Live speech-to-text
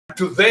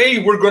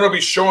Today, we're going to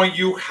be showing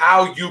you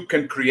how you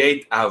can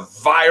create a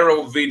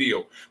viral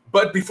video.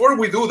 But before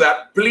we do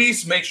that,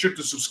 please make sure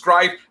to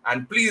subscribe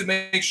and please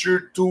make sure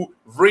to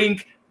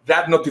ring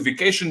that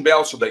notification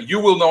bell so that you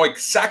will know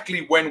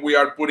exactly when we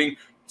are putting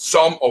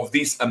some of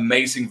these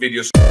amazing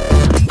videos.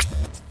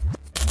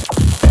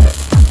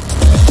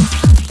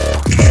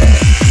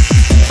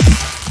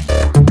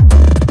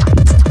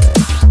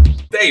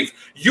 Dave,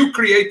 you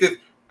created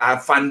a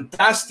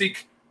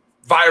fantastic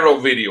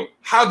viral video.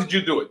 How did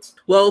you do it?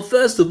 Well,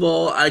 first of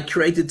all, I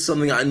created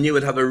something I knew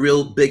would have a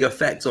real big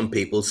effect on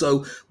people.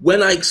 So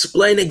when I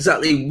explain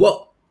exactly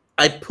what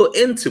I put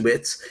into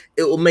it,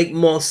 it will make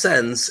more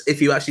sense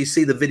if you actually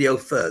see the video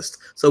first.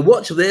 So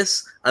watch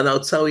this and I'll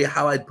tell you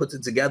how I put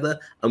it together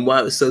and why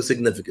it was so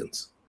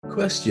significant.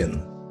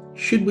 Question: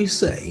 should we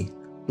say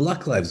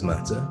Black Lives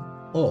Matter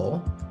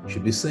or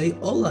should we say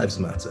All Lives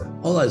Matter?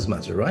 All Lives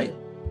Matter, right?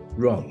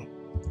 Wrong.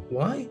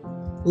 Why?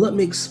 Let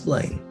me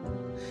explain.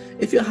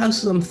 If your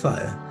house is on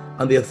fire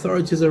and the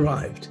authorities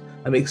arrived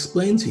and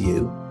explained to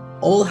you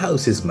all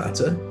houses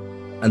matter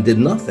and did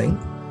nothing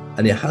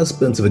and your house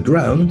burned to the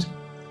ground,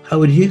 how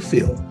would you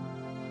feel?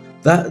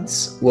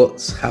 That's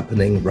what's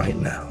happening right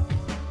now.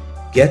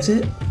 Get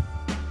it?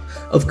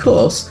 Of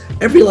course,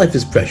 every life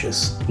is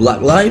precious.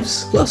 Black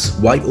lives, plus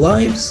white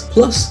lives,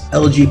 plus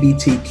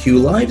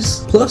LGBTQ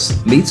lives,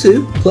 plus Me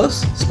Too,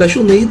 plus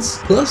special needs,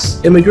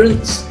 plus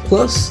immigrants,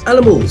 plus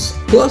animals,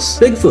 plus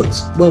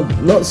Bigfoot. Well,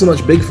 not so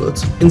much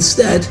Bigfoot.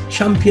 Instead,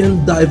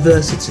 champion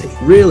diversity.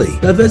 Really,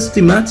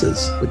 diversity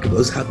matters. Look at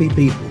those happy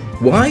people.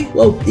 Why?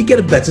 Well, you get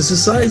a better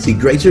society,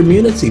 greater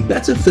immunity,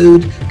 better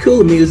food,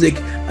 cooler music,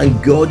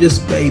 and gorgeous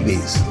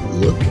babies.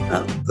 Look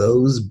at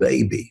those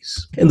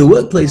babies. In the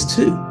workplace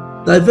too.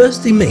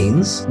 Diversity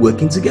means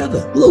working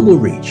together, global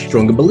reach,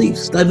 stronger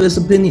beliefs, diverse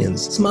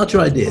opinions, smarter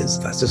ideas,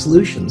 faster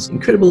solutions,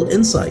 incredible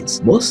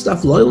insights, more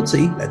staff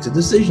loyalty, better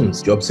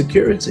decisions, job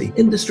security,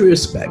 industry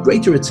respect,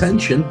 greater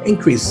retention,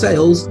 increased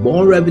sales,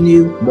 more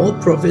revenue, more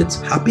profit,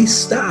 happy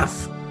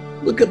staff.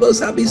 Look at those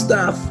happy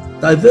staff.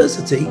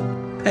 Diversity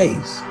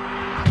pays.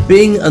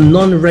 Being a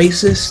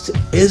non-racist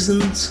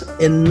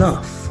isn't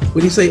enough.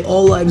 When you say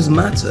all lives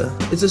matter,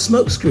 it's a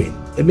smokescreen.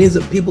 It means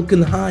that people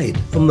can hide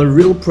from the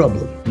real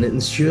problem and it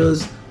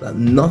ensures that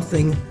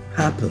nothing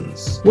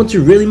happens. Want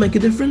to really make a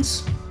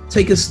difference?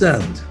 Take a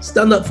stand.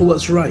 Stand up for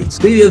what's right.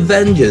 Be the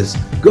Avengers.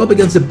 Go up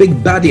against a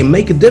big baddie and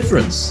make a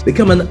difference.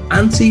 Become an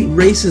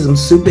anti-racism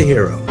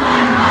superhero.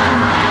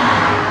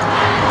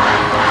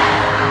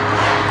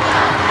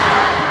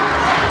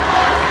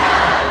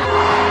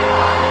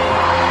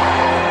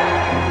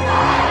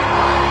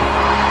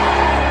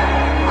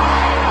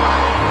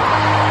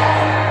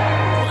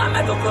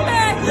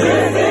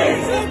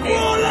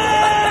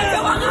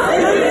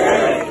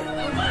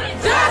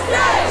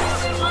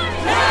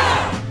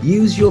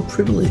 Use your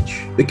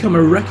privilege. Become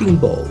a wrecking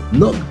ball.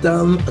 Knock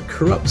down a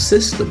corrupt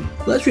system.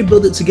 Let's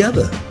rebuild it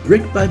together.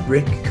 Brick by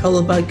brick,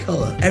 color by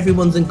color.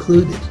 Everyone's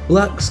included.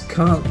 Blacks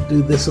can't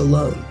do this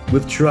alone.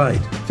 We've tried.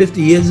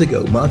 50 years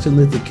ago, Martin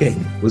Luther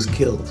King was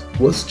killed.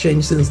 What's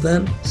changed since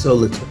then? So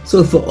little.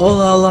 So for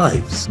all our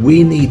lives,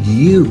 we need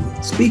you.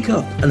 Speak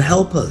up and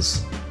help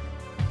us.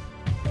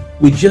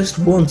 We just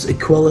want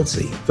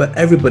equality for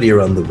everybody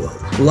around the world.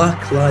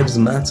 Black lives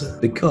matter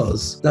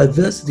because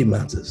diversity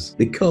matters,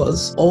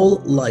 because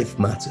all life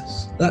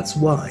matters. That's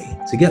why,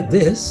 to get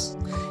this,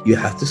 you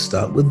have to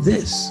start with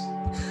this.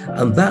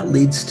 And that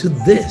leads to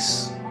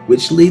this,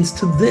 which leads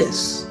to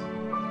this.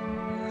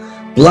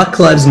 Black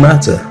lives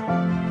matter,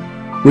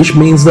 which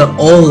means that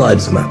all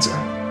lives matter.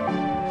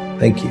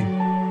 Thank you.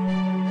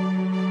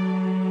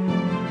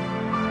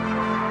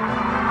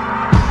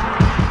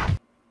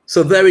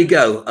 So there we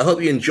go. I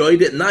hope you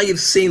enjoyed it. Now you've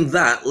seen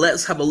that,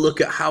 let's have a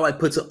look at how I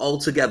put it all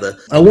together.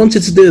 I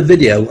wanted to do a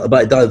video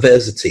about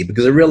diversity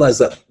because I realized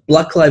that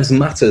Black Lives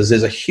Matters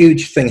is a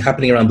huge thing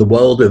happening around the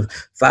world with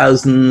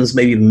thousands,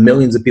 maybe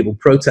millions of people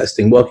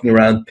protesting, walking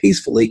around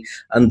peacefully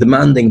and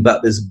demanding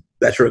that there's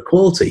better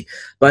equality.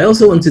 But I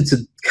also wanted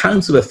to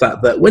counter the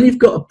fact that when you've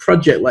got a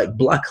project like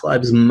Black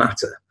Lives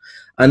Matter,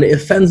 and it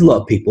offends a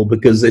lot of people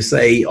because they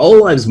say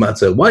all lives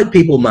matter, white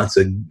people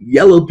matter,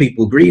 yellow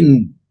people,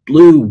 green,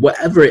 blue,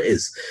 whatever it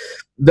is.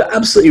 They're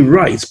absolutely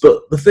right,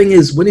 but the thing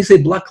is, when you say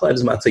Black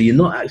Lives Matter, you're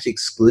not actually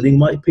excluding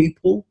white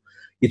people.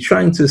 You're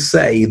trying to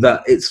say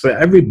that it's for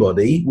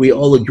everybody. We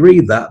all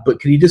agree that, but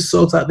can you just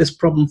sort out this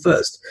problem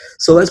first?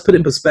 So let's put it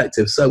in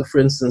perspective. So for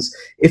instance,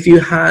 if you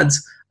had,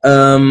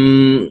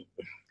 because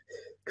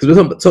we're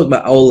talking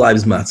about all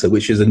lives matter,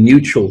 which is a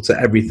neutral to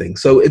everything.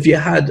 So if you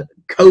had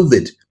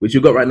COVID, which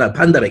you've got right now,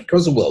 pandemic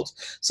across the world.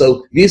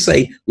 So if you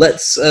say,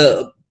 let's,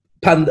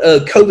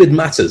 COVID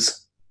matters.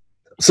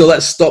 So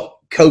let's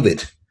stop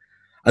COVID.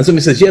 And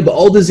somebody says, yeah, but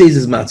all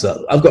diseases matter.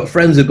 I've got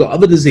friends who've got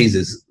other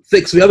diseases.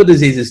 Fix the other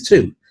diseases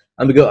too.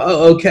 And we go,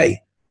 oh, okay.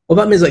 Well,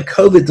 that means that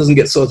COVID doesn't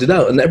get sorted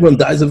out and everyone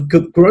dies of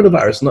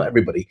coronavirus, not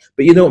everybody.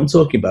 But you know what I'm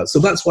talking about. So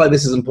that's why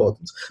this is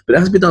important. But it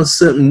has to be done a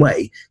certain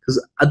way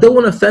because I don't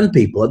want to offend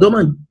people. I don't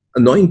mind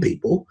annoying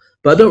people,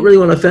 but I don't really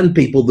want to offend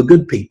people, the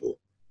good people.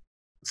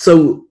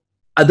 So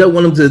I don't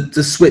want them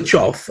to switch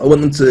off. I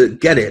want them to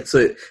get it. So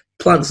it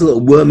plants a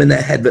little worm in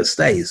their head that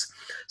stays.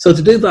 So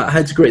to do that, I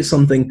had to create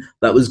something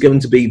that was going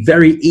to be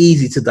very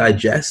easy to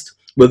digest,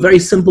 with a very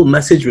simple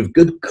message with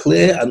good,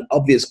 clear, and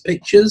obvious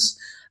pictures.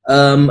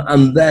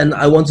 And then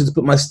I wanted to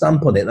put my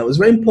stamp on it. Now, it was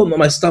very important that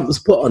my stamp was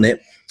put on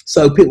it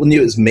so people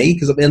knew it was me,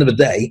 because at the end of the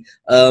day,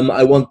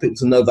 I want people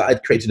to know that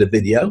I'd created a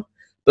video.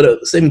 But at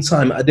the same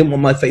time, I didn't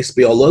want my face to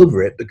be all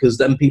over it, because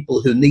then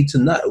people who need to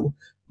know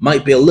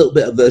might be a little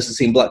bit averse to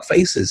seeing black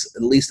faces,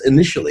 at least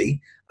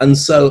initially. And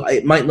so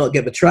it might not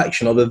get the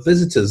traction of the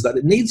visitors that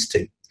it needs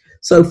to.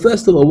 So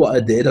first of all, what I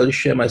did, I'll just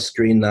share my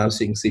screen now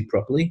so you can see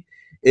properly,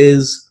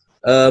 is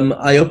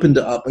I opened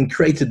it up and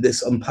created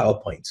this on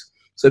PowerPoint.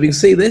 So if you can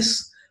see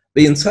this,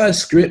 the entire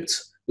script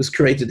was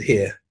created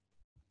here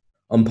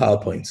on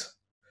PowerPoint.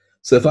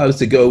 So if I was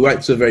to go right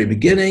to the very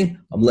beginning,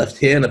 I'm left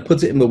here, and I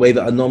put it in the way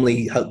that I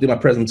normally do my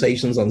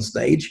presentations on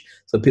stage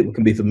so people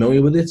can be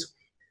familiar with it.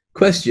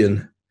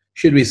 Question,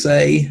 should we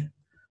say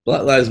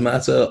Black Lives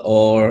Matter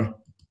or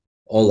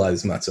All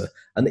Lives Matter?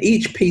 And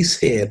each piece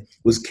here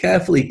was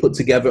carefully put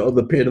together over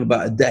a period of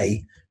about a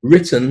day,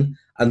 written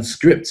and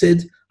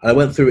scripted. And I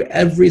went through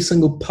every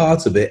single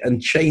part of it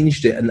and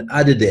changed it and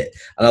added it.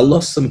 And I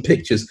lost some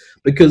pictures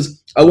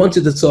because I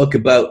wanted to talk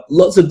about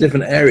lots of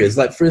different areas.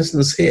 Like, for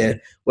instance, here,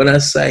 when I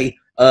say,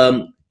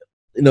 you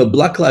know,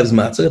 Black Lives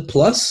Matter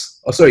plus,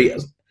 oh, sorry,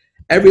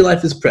 every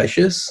life is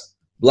precious,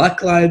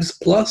 Black lives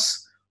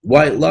plus,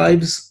 white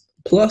lives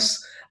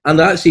plus, and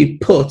I actually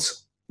put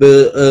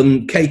the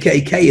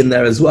KKK in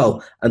there as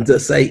well, and to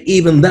say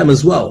even them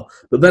as well.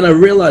 But then I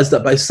realized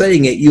that by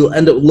saying it, you'll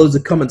end up with loads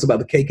of comments about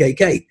the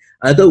KKK.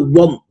 I don't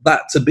want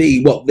that to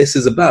be what this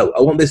is about.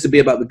 I want this to be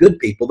about the good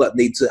people that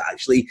need to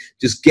actually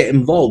just get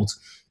involved.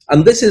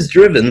 And this is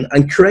driven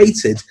and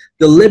created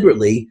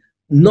deliberately,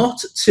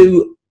 not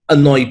to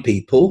annoy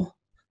people,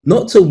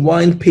 not to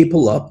wind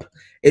people up.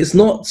 It's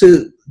not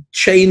to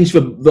change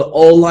the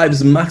All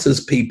Lives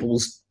Matters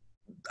people's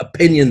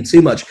opinion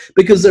too much,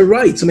 because they're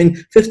right. I mean,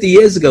 50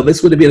 years ago,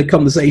 this would have been a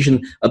conversation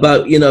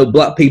about, you know,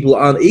 black people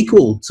aren't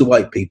equal to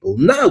white people.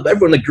 Now,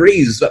 everyone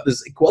agrees that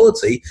there's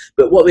equality,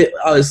 but what we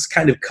are is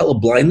kind of color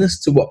blindness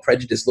to what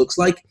prejudice looks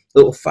like.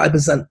 Little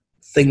 5%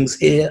 things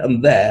here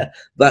and there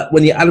that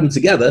when you add them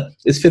together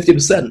is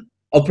 50%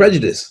 of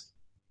prejudice.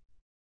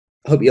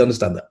 I hope you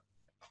understand that.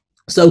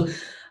 So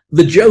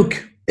the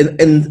joke in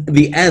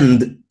the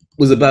end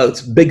was about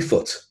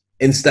Bigfoot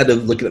instead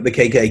of looking at the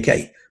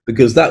KKK,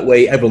 because that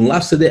way everyone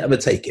laughs at it and they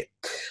take it.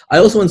 I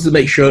also wanted to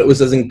make sure it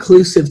was as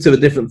inclusive to the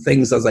different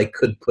things as I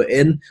could put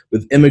in,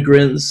 with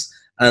immigrants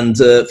and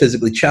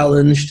physically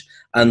challenged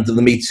and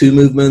the Me Too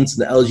movement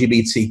and the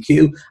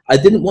LGBTQ. I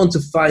didn't want to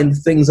find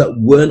things that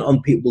weren't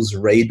on people's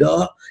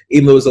radar,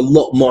 even though there was a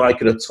lot more I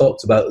could have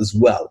talked about as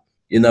well.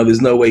 You know,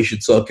 there's no way you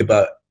should talk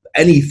about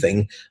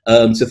anything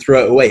to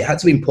throw it away. It had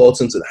to be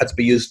important, it had to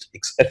be used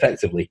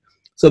effectively.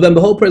 So then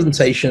the whole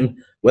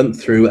presentation went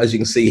through, as you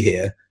can see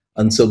here,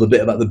 until the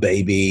bit about the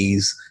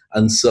babies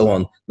and so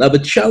on. Now, the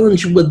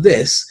challenge with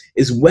this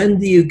is, when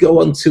do you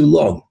go on too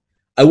long?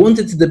 I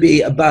wanted it to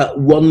be about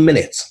 1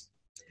 minute.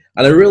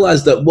 And I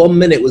realized that 1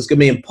 minute was going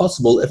to be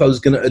impossible if I was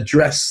going to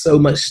address so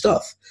much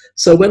stuff.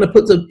 So when I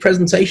put the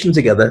presentation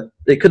together,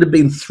 it could have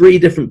been 3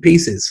 different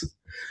pieces.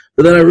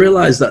 But then I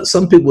realized that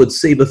some people would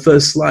see the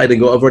first slide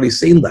and go, I've already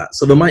seen that.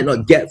 So they might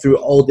not get through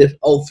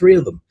all 3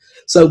 of them.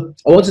 So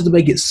I wanted to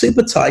make it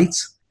super tight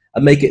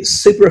and make it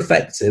super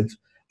effective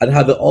and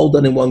have it all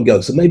done in one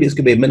go. So maybe it's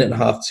gonna be 1.5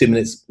 minutes, 2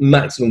 minutes,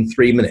 maximum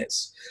 3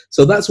 minutes.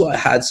 So that's what I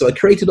had. So I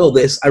created all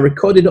this. I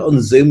recorded it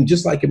on Zoom,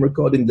 just like I'm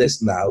recording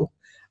this now.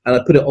 And I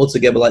put it all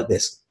together like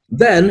this.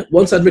 Then,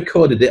 once I'd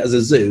recorded it as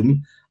a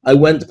Zoom, I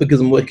went, because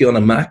I'm working on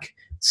a Mac,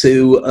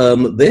 to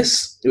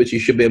this, which you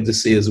should be able to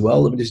see as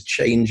well. Let me just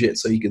change it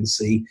so you can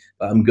see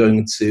that I'm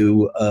going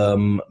to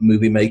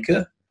Movie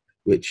Maker,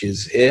 which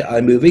is here,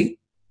 iMovie.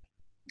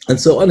 And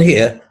so on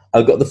here,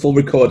 I've got the full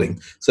recording.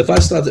 So if I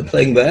started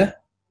playing there,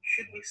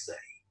 should we say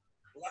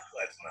Black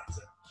Lives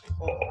Matter,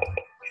 or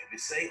should we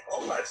say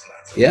All Lives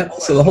Matter? Yeah,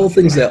 so the whole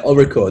thing's there, all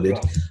recorded.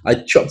 I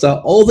chopped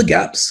out all the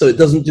gaps so it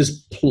doesn't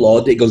just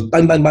plod, it goes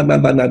bang, bang, bang,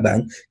 bang, bang, bang,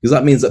 bang, because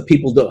that means that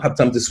people don't have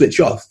time to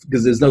switch off,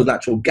 because there's no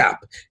natural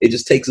gap. It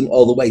just takes them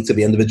all the way to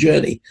the end of the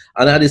journey.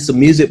 And I added some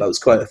music that was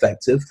quite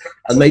effective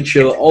and made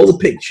sure all the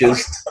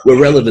pictures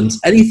were relevant.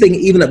 Anything,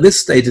 even at this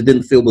stage, I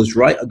didn't feel was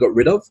right, I got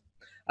rid of.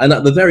 And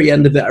at the very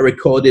end of it, I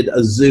recorded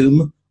a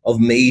Zoom of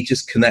me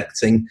just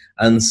connecting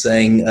and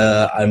saying,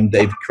 I'm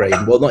Dave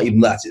Crane. Well, not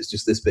even that, it's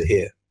just this bit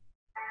here.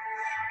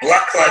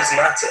 Black Lives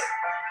Matter,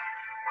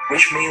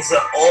 which means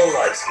that all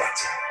lives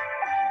matter.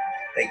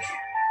 Thank you.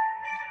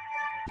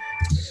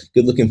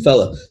 Good looking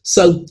fella.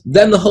 So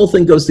then the whole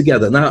thing goes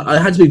together. Now, I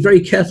had to be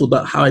very careful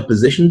about how I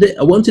positioned it.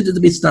 I wanted it to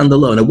be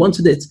standalone. I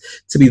wanted it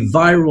to be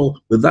viral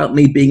without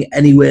me being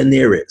anywhere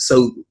near it.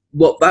 So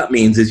what that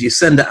means is you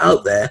send it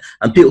out there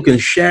and people can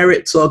share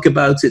it, talk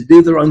about it,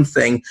 do their own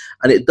thing,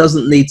 and it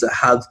doesn't need to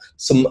have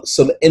some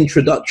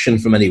introduction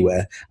from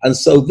anywhere. And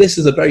so this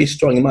is a very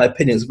strong, in my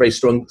opinion, it's a very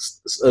strong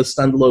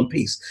standalone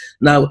piece.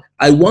 Now,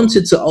 I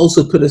wanted to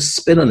also put a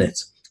spin on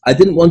it. I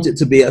didn't want it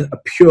to be a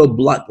pure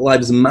Black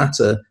Lives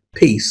Matter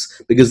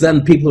piece, because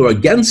then people who are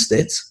against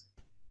it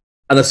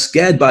and are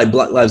scared by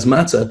Black Lives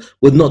Matter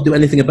would not do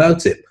anything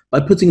about it. By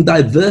putting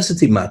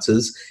diversity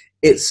matters,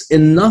 it's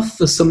enough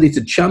for somebody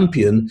to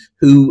champion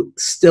who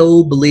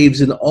still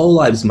believes in all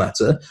lives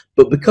matter,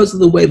 but because of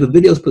the way the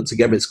video is put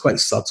together, it's quite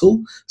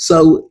subtle.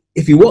 So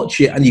if you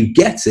watch it and you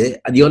get it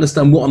and you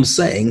understand what I'm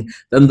saying,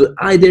 then the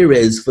idea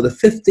is for the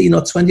 15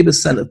 or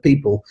 20% of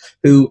people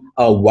who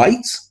are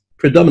white,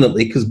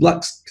 predominantly, because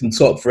blacks can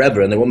talk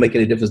forever and they won't make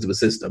any difference to the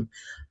system,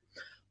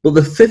 but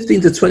the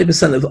 15 to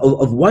 20%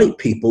 of white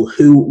people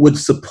who would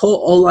support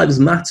all lives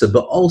matter,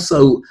 but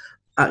also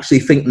actually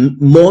think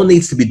more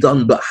needs to be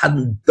done but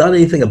hadn't done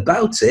anything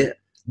about it,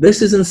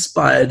 this is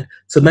inspired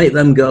to make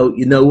them go,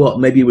 you know what,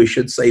 maybe we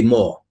should say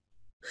more.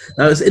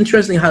 Now, it's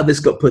interesting how this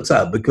got put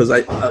out, because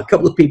a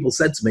couple of people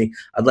said to me,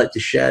 I'd like to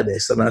share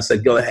this, and I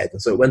said, go ahead.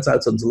 And so it went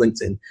out onto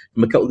LinkedIn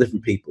from a couple of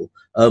different people.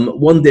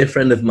 One dear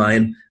friend of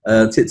mine,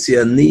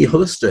 Tizia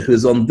Niehuster, who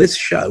was on this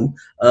show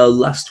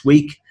last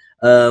week,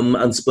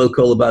 and spoke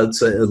all about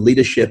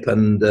leadership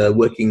and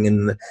working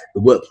in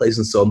the workplace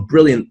and so on.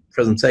 Brilliant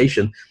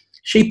presentation.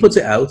 She put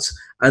it out,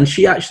 and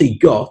she actually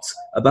got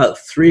about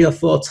 3 or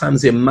 4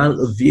 times the amount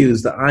of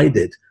views that I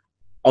did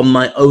on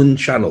my own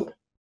channel.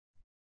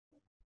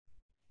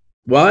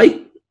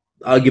 Why?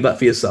 Argue that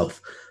for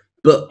yourself.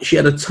 But she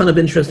had a ton of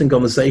interesting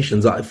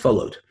conversations that I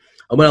followed.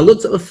 And when I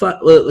looked at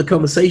the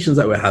conversations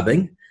that we're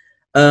having,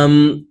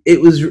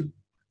 it was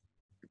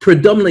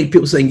predominantly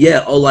people saying, yeah,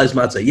 all lives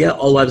matter. Yeah,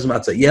 all lives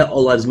matter. Yeah,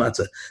 all lives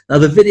matter. Now,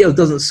 the video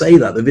doesn't say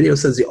that. The video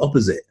says the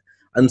opposite.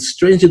 And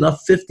strange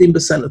enough,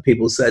 15% of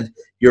people said,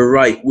 you're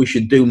right, we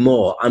should do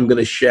more. I'm going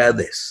to share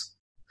this.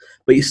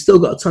 But you still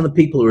got a ton of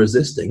people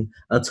resisting,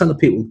 and a ton of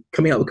people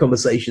coming out with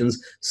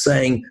conversations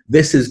saying,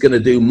 this is going to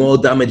do more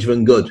damage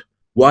than good.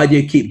 Why do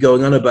you keep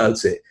going on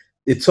about it?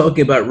 You're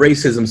talking about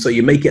racism, so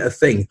you make it a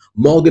thing.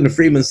 Morgan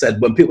Freeman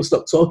said, when people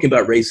stop talking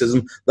about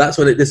racism, that's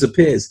when it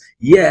disappears.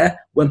 Yeah,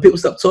 when people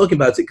stop talking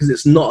about it, because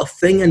it's not a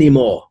thing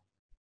anymore.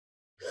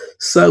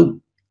 So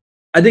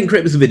I didn't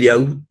create this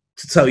video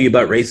to tell you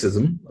about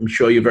racism. I'm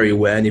sure you're very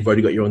aware, and you've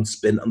already got your own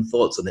spin and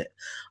thoughts on it.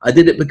 I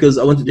did it because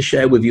I wanted to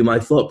share with you my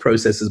thought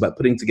processes about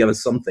putting together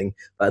something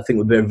that I think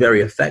would be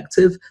very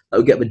effective, that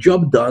would get the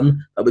job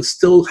done, that would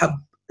still have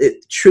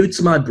it true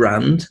to my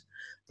brand,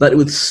 that it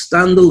would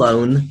stand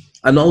alone,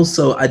 and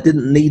also I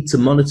didn't need to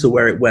monitor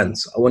where it went.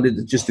 I wanted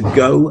it just to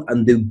go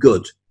and do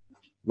good,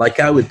 like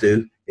I would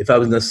do if I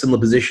was in a similar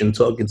position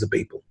talking to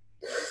people.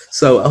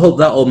 So I hope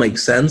that all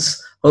makes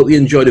sense. Hope you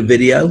enjoyed the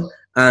video.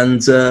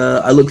 And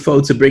I look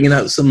forward to bringing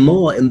out some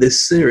more in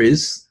this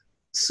series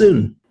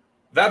soon.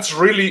 That's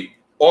really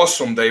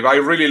awesome, Dave. I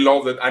really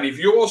loved it. And if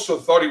you also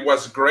thought it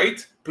was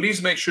great,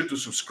 please make sure to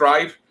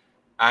subscribe.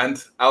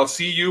 And I'll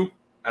see you,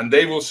 and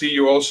Dave will see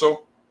you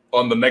also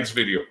on the next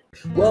video.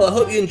 Well, I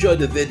hope you enjoyed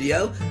the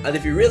video. And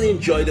if you really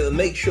enjoyed it, then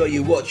make sure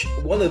you watch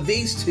one of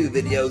these 2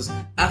 videos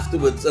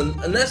afterwards. And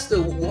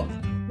Ernesto,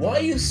 why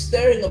are you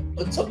staring up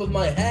the top of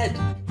my head?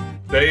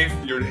 Dave,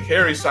 your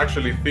hair is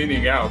actually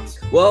thinning out.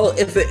 Well,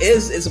 if it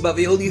is, it's about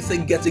the only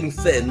thing getting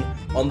thin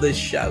on this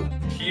show.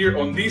 Here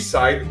on this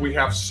side, we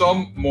have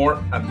some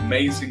more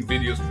amazing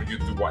videos for you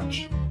to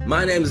watch.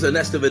 My name is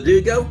Ernesto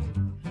Verdugo.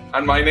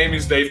 And my name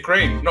is Dave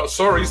Crane. No,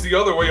 sorry, it's the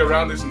other way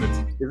around, isn't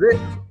it? Is it?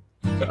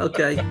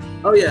 Okay.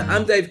 Oh yeah,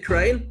 I'm Dave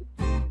Crane.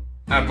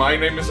 And my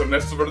name is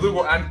Ernesto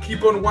Verdugo. And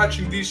keep on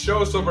watching these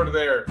shows over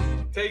there.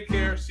 Take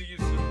care. See you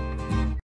soon.